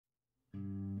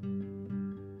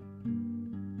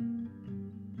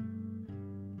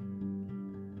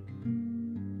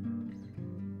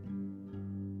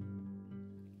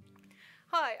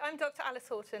Hi, I'm Dr. Alice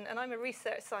Horton and I'm a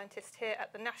research scientist here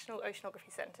at the National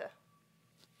Oceanography Centre.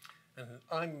 And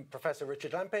I'm Professor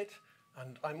Richard Lampitt,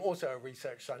 and I'm also a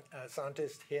research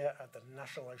scientist here at the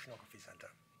National Oceanography Centre.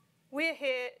 We're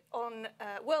here on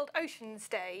World Oceans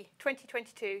Day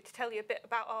 2022 to tell you a bit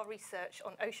about our research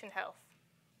on ocean health.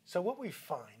 So what we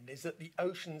find is that the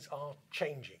oceans are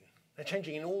changing. They're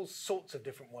changing in all sorts of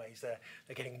different ways.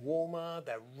 They're getting warmer,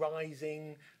 they're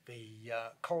rising, the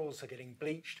corals are getting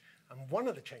bleached. And one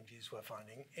of the changes we're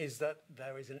finding is that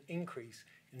there is an increase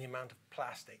in the amount of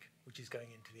plastic which is going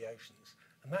into the oceans.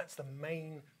 And that's the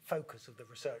main focus of the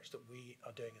research that we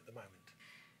are doing at the moment.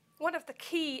 One of the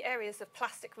key areas of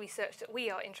plastic research that we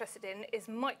are interested in is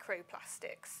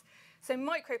microplastics. So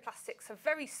microplastics are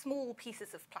very small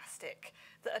pieces of plastic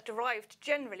that are derived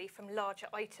generally from larger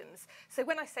items. So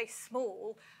when I say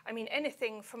small, I mean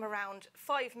anything from around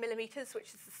 5 millimetres, which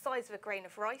is the size of a grain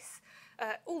of rice,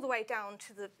 all the way down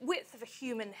to the width of a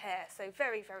human hair. So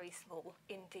very, very small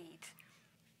indeed.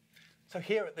 So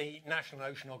here at the National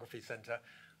Oceanography Centre,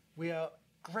 we are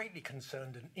greatly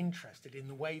concerned and interested in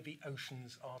the way the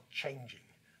oceans are changing.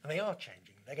 And they are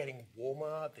changing. They're getting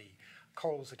warmer, the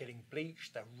corals are getting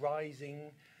bleached, they're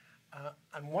rising.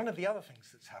 And one of the other things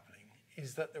that's happening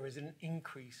is that there is an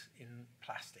increase in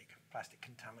plastic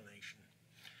contamination.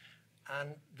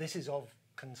 And this is of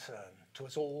concern to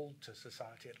us all, to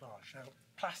society at large. Now,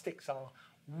 plastics are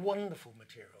wonderful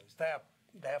materials.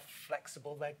 They're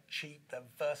flexible, they're cheap, they're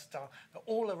versatile, they're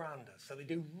all around us. So they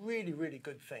do really, really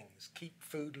good things, keep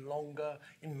food longer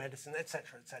in medicine,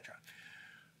 etc., etc.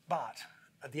 But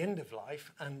at the end of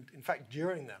life, and in fact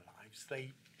during their lives,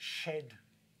 they shed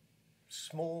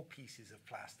small pieces of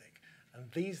plastic.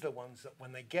 And these are the ones that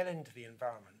when they get into the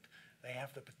environment, they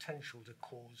have the potential to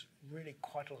cause really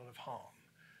quite a lot of harm.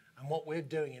 And what we're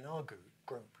doing in our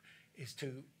group is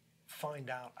to find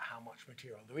out how much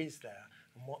material there is there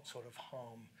and what sort of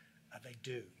harm they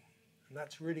do. And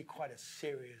that's really quite a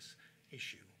serious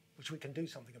issue, which we can do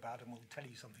something about, and we'll tell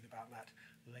you something about that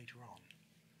later on.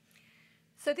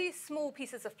 So these small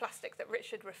pieces of plastic that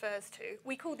Richard refers to,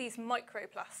 we call these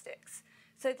microplastics.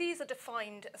 So these are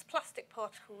defined as plastic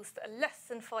particles that are less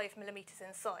than 5 millimetres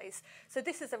in size. So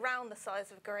this is around the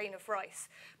size of a grain of rice,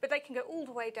 but they can go all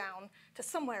the way down to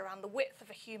somewhere around the width of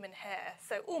a human hair,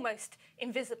 so almost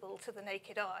invisible to the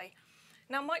naked eye.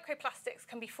 Now, microplastics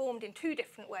can be formed in two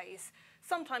different ways.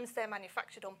 Sometimes they're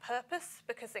manufactured on purpose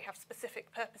because they have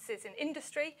specific purposes in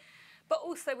industry, but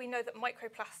also we know that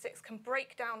microplastics can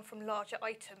break down from larger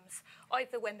items,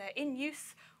 either when they're in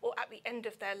use or at the end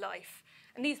of their life.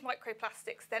 And these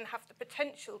microplastics then have the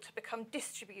potential to become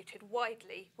distributed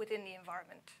widely within the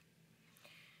environment.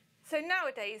 So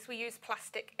nowadays we use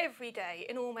plastic every day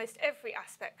in almost every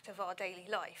aspect of our daily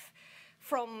life.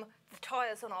 From the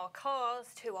tyres on our cars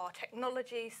to our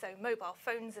technology, so mobile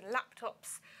phones and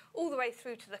laptops, all the way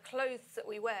through to the clothes that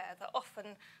we wear that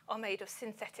often are made of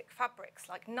synthetic fabrics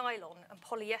like nylon and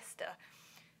polyester.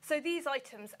 So these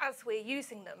items, as we're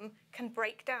using them, can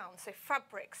break down. So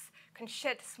fabrics can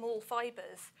shed small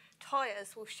fibres.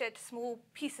 Tyres will shed small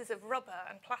pieces of rubber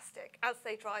and plastic as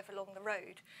they drive along the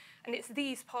road. And it's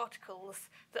these particles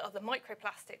that are the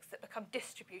microplastics that become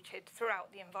distributed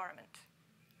throughout the environment.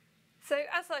 So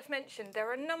as I've mentioned, there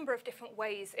are a number of different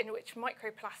ways in which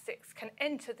microplastics can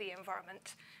enter the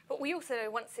environment, but we also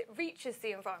know once it reaches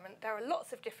the environment, there are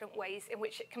lots of different ways in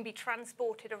which it can be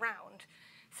transported around.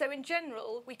 So in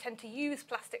general, we tend to use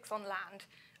plastics on land,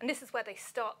 and this is where they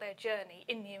start their journey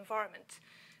in the environment.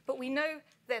 But we know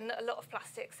then that a lot of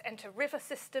plastics enter river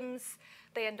systems,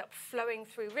 they end up flowing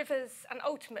through rivers, and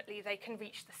ultimately they can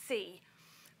reach the sea.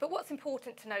 But what's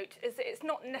important to note is that it's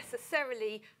not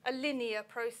necessarily a linear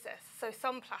process. So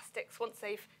some plastics, once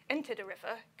they've entered a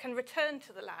river, can return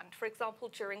to the land, for example,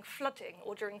 during flooding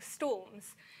or during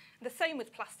storms. The same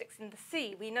with plastics in the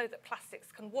sea. We know that plastics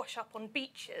can wash up on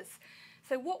beaches.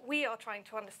 So what we are trying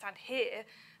to understand here,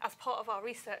 as part of our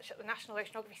research at the National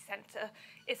Oceanography Centre,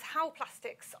 is how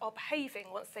plastics are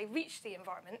behaving once they reach the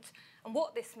environment and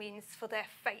what this means for their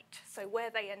fate, so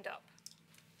where they end up.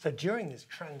 So during this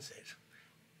transit,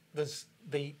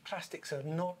 the plastics are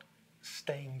not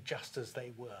staying just as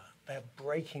they were. They're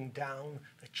breaking down,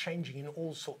 they're changing in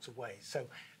all sorts of ways. So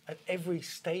at every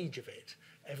stage of its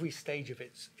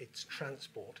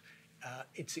transport,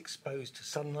 it's exposed to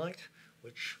sunlight,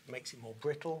 which makes it more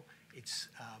brittle. It's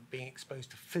being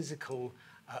exposed to physical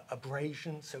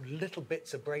abrasion, so little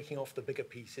bits are breaking off the bigger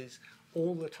pieces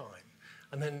all the time.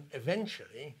 And then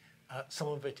eventually, some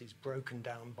of it is broken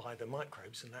down by the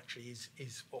microbes and actually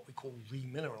is what we call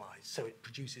remineralized. So it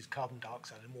produces carbon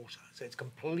dioxide and water. So it's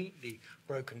completely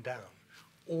broken down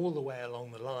all the way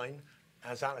along the line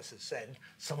as Alice has said,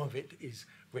 some of it is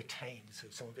retained, so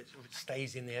some of it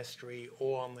stays in the estuary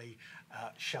or on the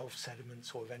shelf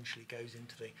sediments, or eventually goes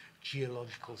into the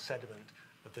geological sediment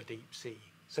of the deep sea.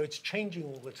 So it's changing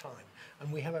all the time,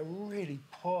 and we have a really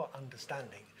poor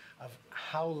understanding of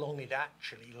how long it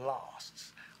actually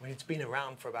lasts. I mean, it's been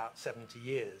around for about 70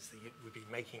 years that we've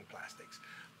been making plastics,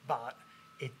 but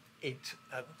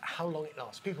how long it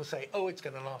lasts. People say, oh, it's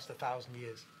going to last 1,000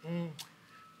 years.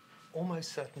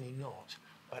 Almost certainly not.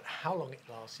 But how long it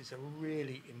lasts is a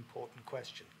really important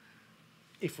question.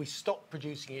 If we stop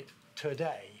producing it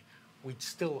today, we'd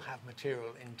still have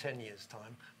material in 10 years'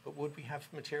 time, but would we have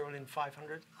material in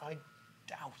 500? I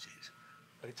doubt it,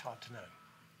 but it's hard to know.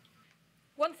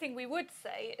 One thing we would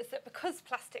say is that because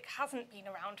plastic hasn't been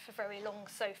around for very long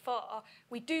so far,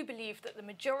 we do believe that the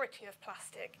majority of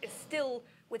plastic is still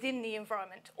within the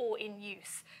environment or in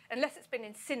use. Unless it's been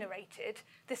incinerated,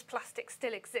 this plastic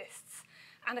still exists.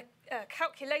 And a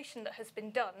calculation that has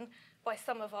been done by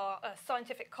some of our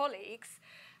scientific colleagues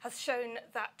has shown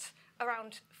that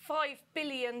around 5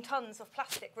 billion tonnes of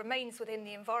plastic remains within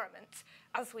the environment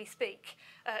as we speak.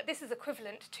 This is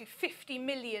equivalent to 50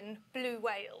 million blue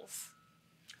whales.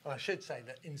 Well, I should say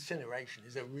that incineration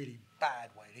is a really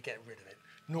bad way to get rid of it,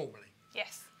 normally.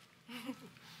 Yes.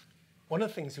 One of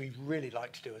the things we really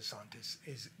like to do as scientists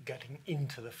is getting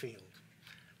into the field.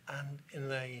 And in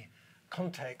the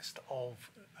context of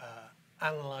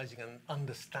analysing and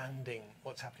understanding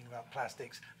what's happening about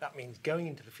plastics, that means going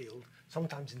into the field,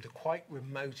 sometimes into quite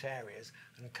remote areas,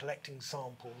 and collecting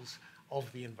samples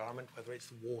of the environment, whether it's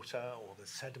the water or the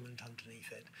sediment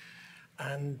underneath it,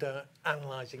 and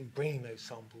analysing, bringing those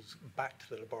samples back to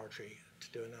the laboratory to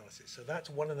do analysis. So that's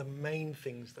one of the main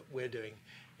things that we're doing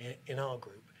in our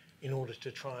group in order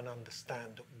to try and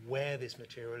understand where this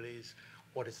material is,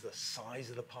 what is the size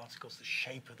of the particles, the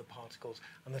shape of the particles,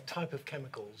 and the type of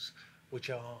chemicals which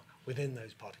are within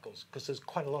those particles, because there's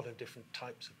quite a lot of different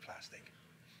types of plastic.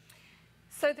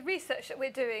 So the research that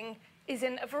we're doing is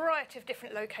in a variety of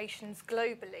different locations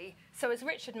globally. So as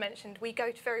Richard mentioned, we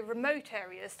go to very remote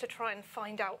areas to try and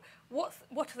find out what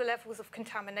are the levels of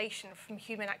contamination from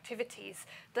human activities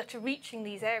that are reaching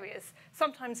these areas,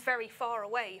 sometimes very far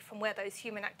away from where those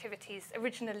human activities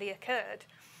originally occurred.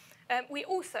 We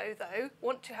also, though,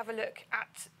 want to have a look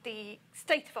at the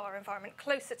state of our environment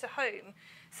closer to home.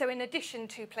 So in addition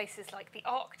to places like the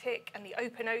Arctic and the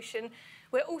open ocean,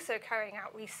 we're also carrying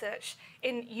out research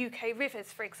in UK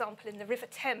rivers, for example, in the River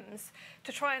Thames,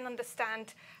 to try and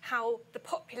understand how the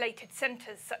populated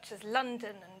centres such as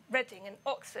London and Reading and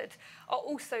Oxford are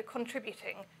also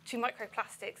contributing to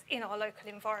microplastics in our local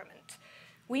environment.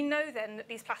 We know then that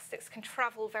these plastics can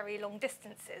travel very long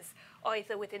distances,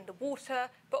 either within the water,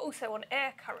 but also on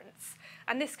air currents,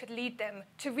 and this could lead them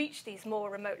to reach these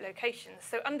more remote locations.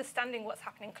 So understanding what's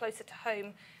happening closer to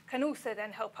home can also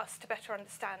then help us to better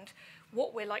understand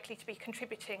what we're likely to be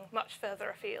contributing much further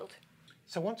afield.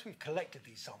 So once we've collected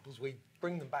these samples, we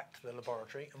bring them back to the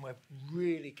laboratory, and we're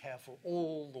really careful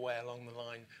all the way along the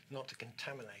line not to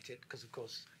contaminate it, because of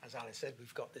course, as Alice said,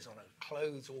 we've got this on our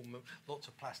clothes, lots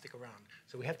of plastic around.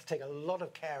 So we have to take a lot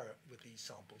of care with these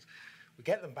samples. We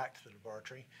get them back to the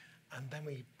laboratory, and then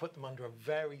we put them under a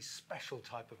very special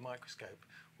type of microscope,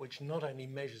 which not only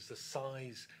measures the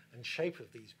size and shape of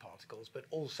these particles, but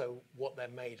also what they're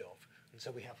made of. And so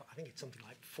we have, I think it's something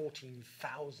like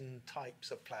 14,000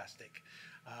 types of plastic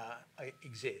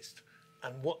exist.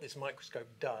 And what this microscope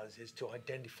does is to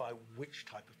identify which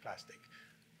type of plastic.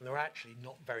 And there are actually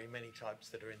not very many types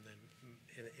that are in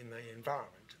the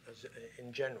environment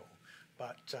in general,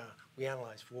 but we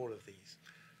analyse for all of these.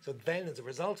 So then, as a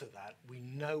result of that, we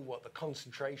know what the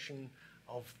concentration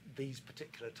of these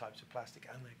particular types of plastic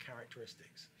and their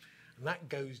characteristics. And that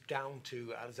goes down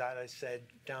to, as I said,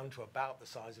 down to about the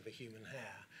size of a human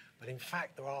hair. But in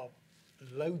fact, there are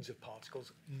loads of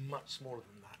particles much smaller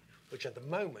than that, which at the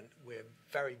moment we're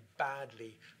very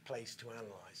badly placed to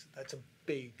analyse. That's a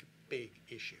big, big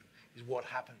issue, is what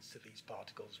happens to these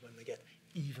particles when they get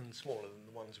even smaller than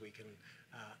the ones we can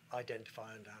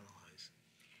identify and analyse.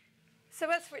 So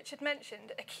as Richard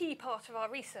mentioned, a key part of our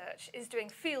research is doing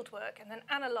fieldwork and then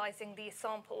analysing these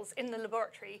samples in the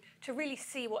laboratory to really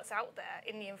see what's out there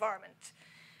in the environment.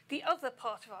 The other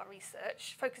part of our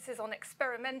research focuses on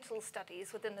experimental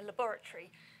studies within the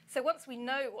laboratory. So once we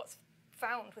know what's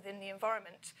found within the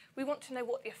environment, we want to know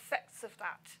what the effects of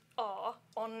that are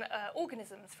on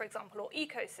organisms, for example, or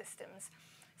ecosystems.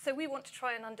 So we want to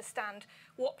try and understand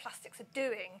what plastics are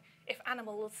doing if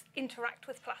animals interact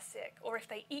with plastic or if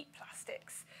they eat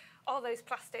plastics. Are those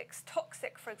plastics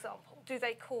toxic, for example? Do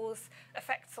they cause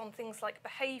effects on things like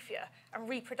behaviour and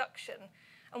reproduction?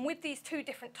 And with these two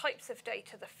different types of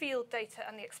data, the field data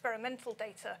and the experimental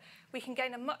data, we can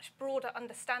gain a much broader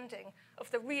understanding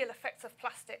of the real effects of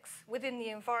plastics within the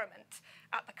environment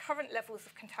at the current levels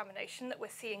of contamination that we're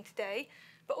seeing today,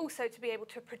 but also to be able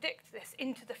to predict this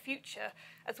into the future,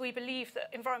 as we believe that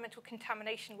environmental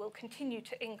contamination will continue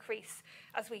to increase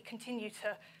as we continue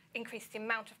to increase the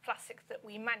amount of plastic that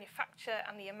we manufacture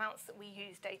and the amounts that we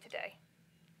use day to day.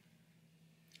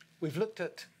 We've looked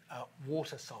at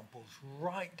water samples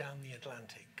right down the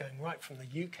Atlantic, going right from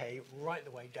the UK right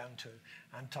the way down to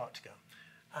Antarctica.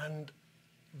 And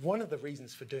one of the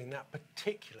reasons for doing that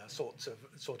particular sort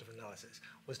of analysis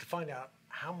was to find out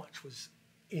how much was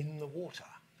in the water.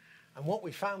 And what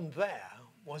we found there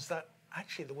was that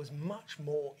actually there was much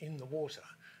more in the water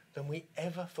than we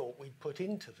ever thought we'd put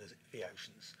into the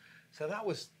oceans. So that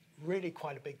was really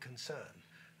quite a big concern.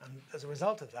 And as a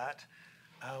result of that,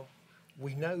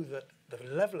 we know that the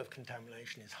level of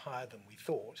contamination is higher than we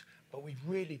thought, but we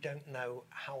really don't know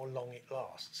how long it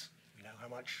lasts. We know how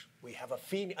much, we have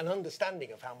an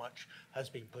understanding of how much has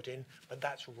been put in, but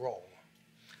that's wrong.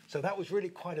 So that was really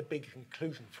quite a big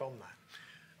conclusion from that.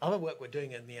 Other work we're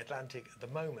doing in the Atlantic at the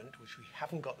moment, which we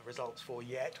haven't got the results for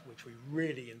yet, which we're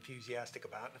really enthusiastic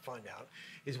about to find out,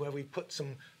 is where we put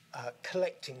some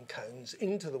collecting cones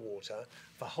into the water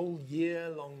for whole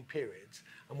year-long periods,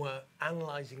 and we're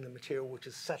analysing the material which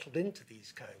has settled into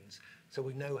these cones, so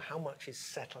we know how much is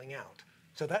settling out.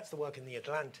 So that's the work in the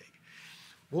Atlantic.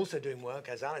 We're also doing work,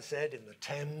 as Alice said, in the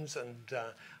Thames and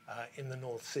in the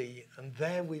North Sea, and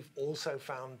there we've also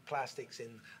found plastics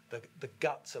in the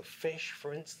guts of fish,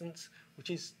 for instance, which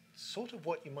is sort of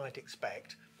what you might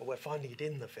expect, but we're finding it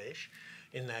in the fish,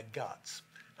 in their guts,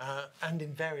 and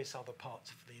in various other parts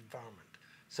of the environment.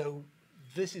 So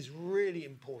this is really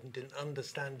important in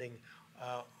understanding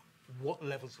what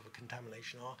levels of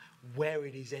contamination are, where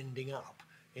it is ending up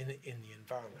in the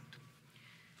environment.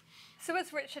 So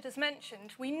as Richard has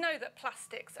mentioned, we know that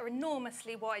plastics are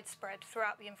enormously widespread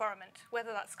throughout the environment,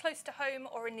 whether that's close to home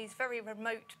or in these very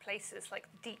remote places like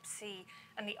the deep sea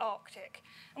and the Arctic.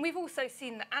 And we've also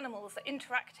seen that animals are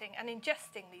interacting and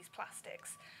ingesting these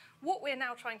plastics. What we're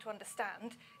now trying to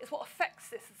understand is what effects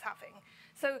this is having.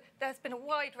 So there's been a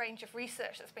wide range of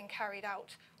research that's been carried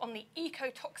out on the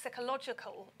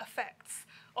ecotoxicological effects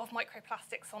of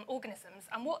microplastics on organisms.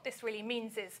 And what this really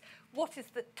means is, what is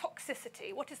the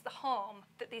toxicity, what is the harm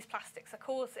that these plastics are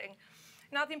causing?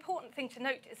 Now, the important thing to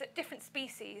note is that different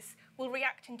species will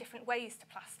react in different ways to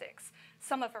plastics.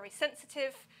 Some are very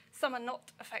sensitive, some are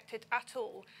not affected at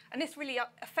all. And this really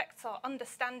affects our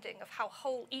understanding of how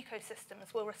whole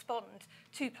ecosystems will respond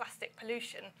to plastic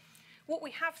pollution. What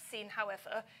we have seen,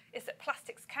 however, is that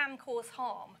plastics can cause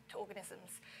harm to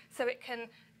organisms. So it can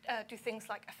do things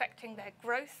like affecting their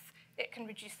growth, it can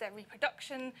reduce their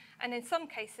reproduction, and in some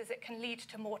cases it can lead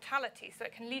to mortality, so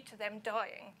it can lead to them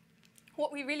dying.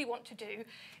 What we really want to do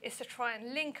is to try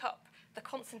and link up the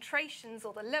concentrations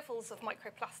or the levels of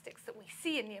microplastics that we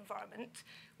see in the environment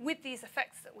with these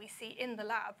effects that we see in the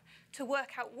lab to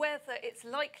work out whether it's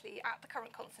likely at the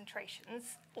current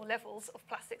concentrations or levels of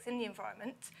plastics in the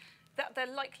environment that they're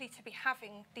likely to be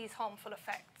having these harmful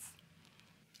effects.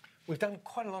 We've done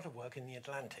quite a lot of work in the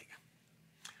Atlantic,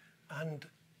 and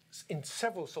in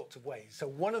several sorts of ways. So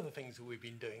one of the things that we've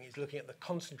been doing is looking at the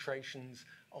concentrations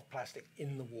of plastic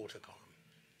in the water column.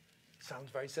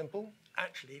 Sounds very simple.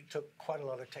 Actually, it took quite a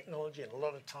lot of technology and a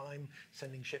lot of time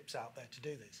sending ships out there to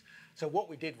do this. So what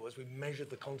we did was we measured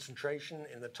the concentration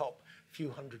in the top few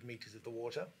hundred meters of the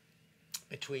water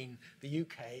between the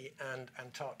UK and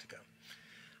Antarctica.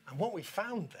 And what we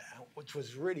found there, which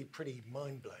was really pretty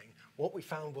mind-blowing, what we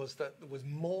found was that there was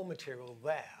more material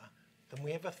there than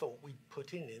we ever thought we'd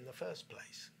put in the first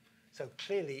place. So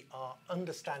clearly our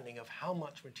understanding of how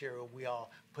much material we are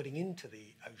putting into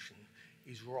the ocean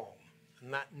is wrong,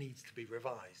 and that needs to be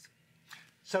revised.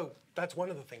 So that's one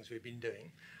of the things we've been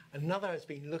doing. Another has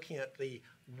been looking at the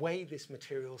way this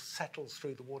material settles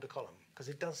through the water column, because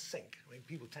it does sink. I mean,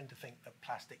 people tend to think that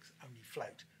plastics only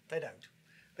float. They don't.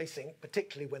 They sink,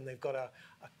 particularly when they've got a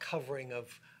covering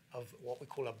of what we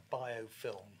call a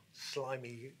biofilm,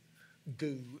 slimy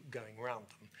goo going around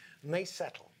them, and they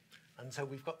settle. And so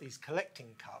we've got these collecting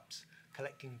cups,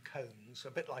 collecting cones,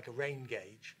 a bit like a rain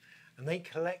gauge, and they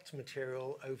collect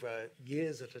material over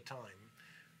years at a time,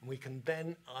 and we can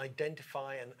then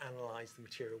identify and analyse the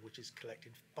material which is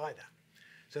collected by that.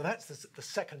 So that's the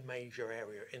second major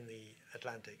area in the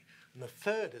Atlantic. And the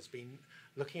third has been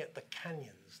looking at the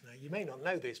canyons. Now, you may not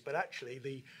know this, but actually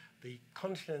the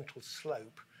continental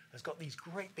slope has got these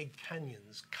great big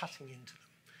canyons cutting into them.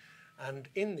 And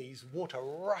in these, water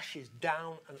rushes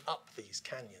down and up these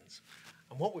canyons.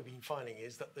 And what we've been finding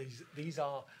is that these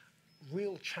are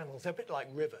real channels. They're a bit like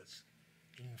rivers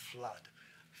in flood,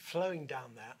 flowing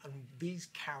down there, and these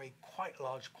carry quite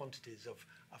large quantities of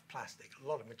plastic, a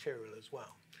lot of material as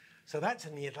well. So that's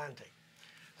in the Atlantic.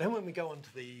 Then when we go onto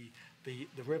the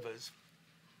rivers,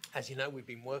 as you know, we've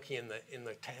been working in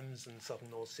the Thames and Southern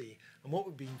North Sea, and what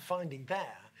we've been finding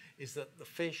there is that the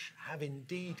fish have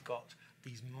indeed got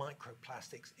these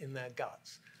microplastics in their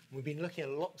guts. And we've been looking at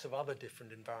lots of other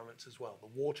different environments as well,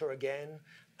 the water again,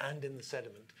 and in the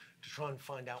sediment, to try and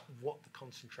find out what the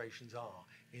concentrations are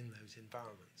in those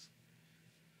environments.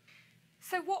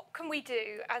 So what can we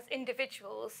do as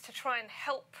individuals to try and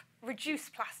help reduce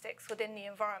plastics within the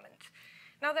environment?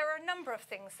 Now, there are a number of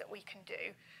things that we can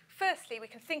do. Firstly, we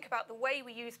can think about the way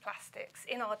we use plastics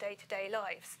in our day-to-day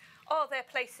lives. Are there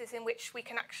places in which we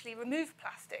can actually remove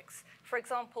plastics? For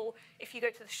example, if you go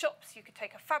to the shops, you could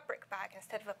take a fabric bag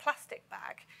instead of a plastic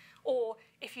bag. Or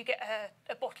if you get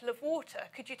a bottle of water,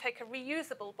 could you take a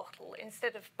reusable bottle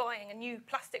instead of buying a new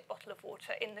plastic bottle of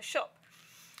water in the shop?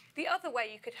 The other way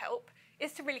you could help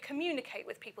is to really communicate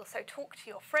with people. So talk to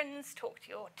your friends, talk to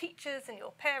your teachers and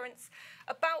your parents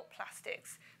about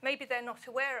plastics. Maybe they're not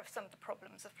aware of some of the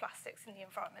problems of plastics in the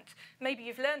environment. Maybe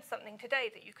you've learned something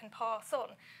today that you can pass on.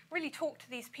 Really talk to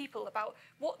these people about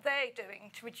what they're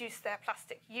doing to reduce their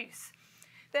plastic use.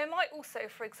 There might also,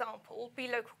 for example, be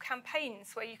local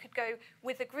campaigns where you could go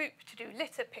with a group to do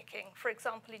litter picking, for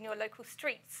example, in your local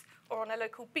streets or on a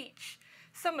local beach.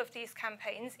 Some of these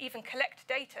campaigns even collect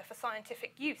data for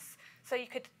scientific use, so you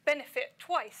could benefit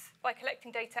twice by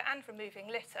collecting data and removing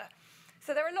litter.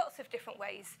 So there are lots of different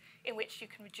ways in which you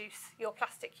can reduce your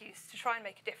plastic use to try and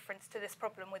make a difference to this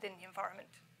problem within the environment.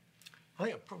 I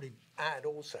think I'd probably add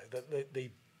also that the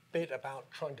bit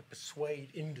about trying to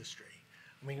persuade industry,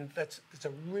 I mean, it's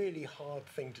a really hard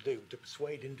thing to do, to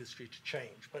persuade industry to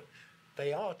change, but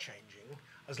they are changing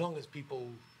as long as people,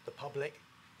 the public,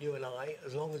 you and I,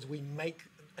 as long as we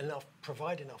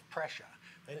provide enough pressure,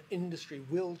 then industry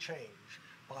will change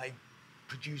by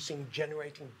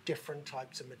generating different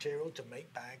types of material to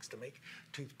make bags, to make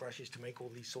toothbrushes, to make all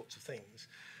these sorts of things.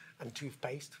 And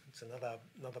toothpaste, it's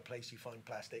another place you find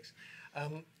plastics.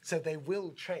 So they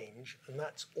will change, and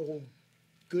that's all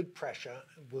good pressure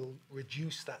will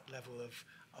reduce that level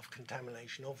of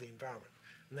contamination of the environment.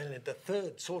 And then the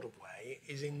third sort of way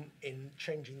is in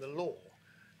changing the law.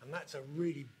 And that's a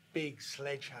really big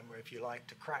sledgehammer, if you like,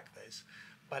 to crack this.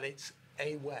 But it's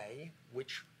a way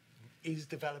which is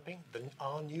developing. There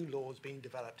are new laws being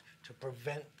developed to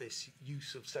prevent this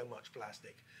use of so much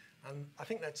plastic. And I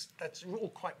think that's all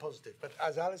quite positive. But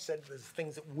as Alice said, there's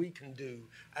things that we can do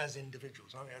as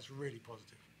individuals. I think that's really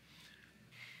positive.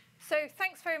 So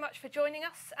thanks very much for joining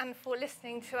us and for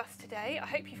listening to us today. I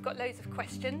hope you've got loads of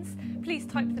questions. Please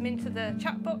type them into the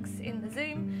chat box in the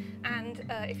Zoom. And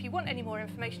if you want any more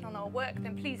information on our work,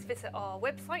 then please visit our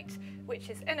website, which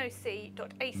is noc.ac.uk.